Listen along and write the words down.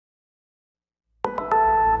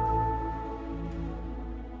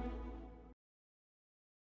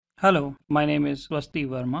Hello, my name is Swasti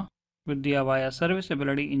Verma with the Avaya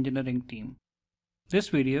Serviceability Engineering team. This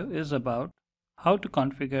video is about how to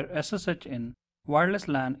configure SSH in Wireless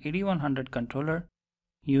LAN 8100 controller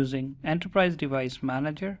using Enterprise Device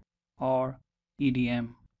Manager or EDM.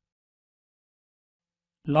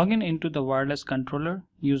 Login into the wireless controller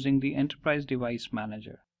using the Enterprise Device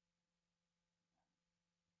Manager.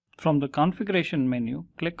 From the configuration menu,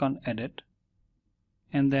 click on Edit,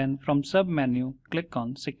 and then from sub-menu, click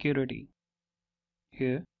on Security.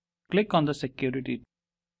 Here, click on the Security.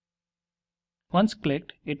 Once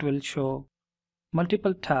clicked, it will show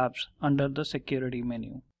multiple tabs under the Security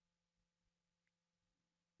menu.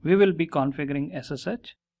 We will be configuring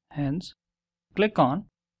SSH, hence, click on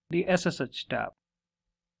the SSH tab.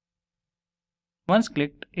 Once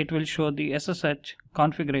clicked, it will show the SSH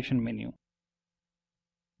configuration menu.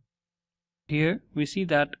 Here, we see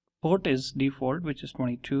that port is default, which is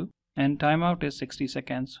 22, and timeout is 60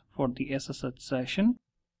 seconds for the SSH session,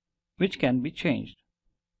 which can be changed.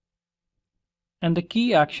 And the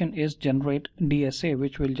key action is generate DSA,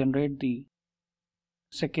 which will generate the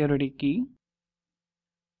security key.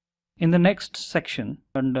 In the next section,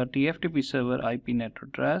 under TFTP server IP net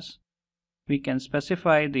address, we can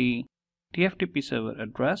specify the TFTP server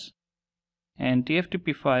address and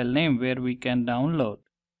TFTP file name where we can download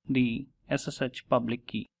the SSH public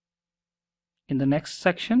key. In the next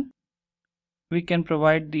section, we can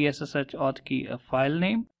provide the SSH auth key a file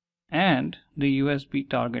name and the USB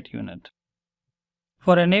target unit.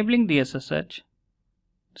 For enabling the SSH,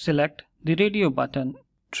 select the radio button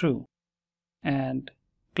True and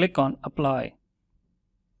click on Apply.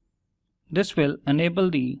 This will enable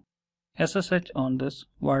the SSH on this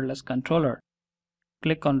wireless controller.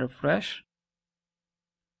 Click on Refresh.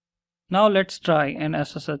 Now let's try an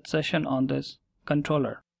SSH session on this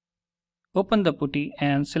controller. Open the PuTTY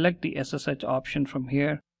and select the SSH option from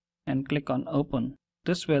here and click on Open.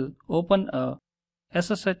 This will open a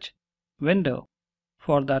SSH window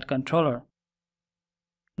for that controller.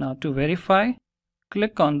 Now to verify,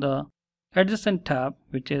 click on the adjacent tab,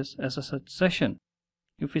 which is SSH session.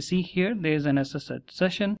 If you see here, there is an SSH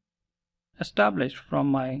session established from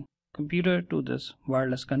my computer to this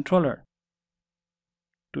wireless controller.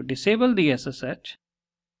 To disable the SSH,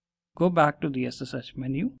 go back to the SSH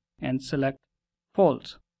menu and select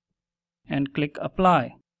False and click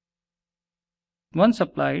Apply. Once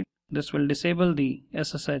applied, this will disable the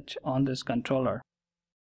SSH on this controller.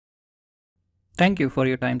 Thank you for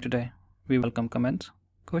your time today. We welcome comments,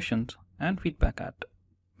 questions, and feedback at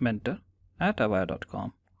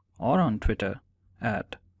mentor@avaya.com or on Twitter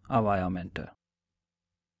 @AvayaMentor.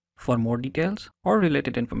 For more details or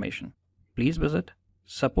related information, please visit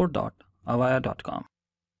support.avaya.com.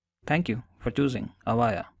 Thank you for choosing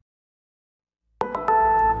Avaya.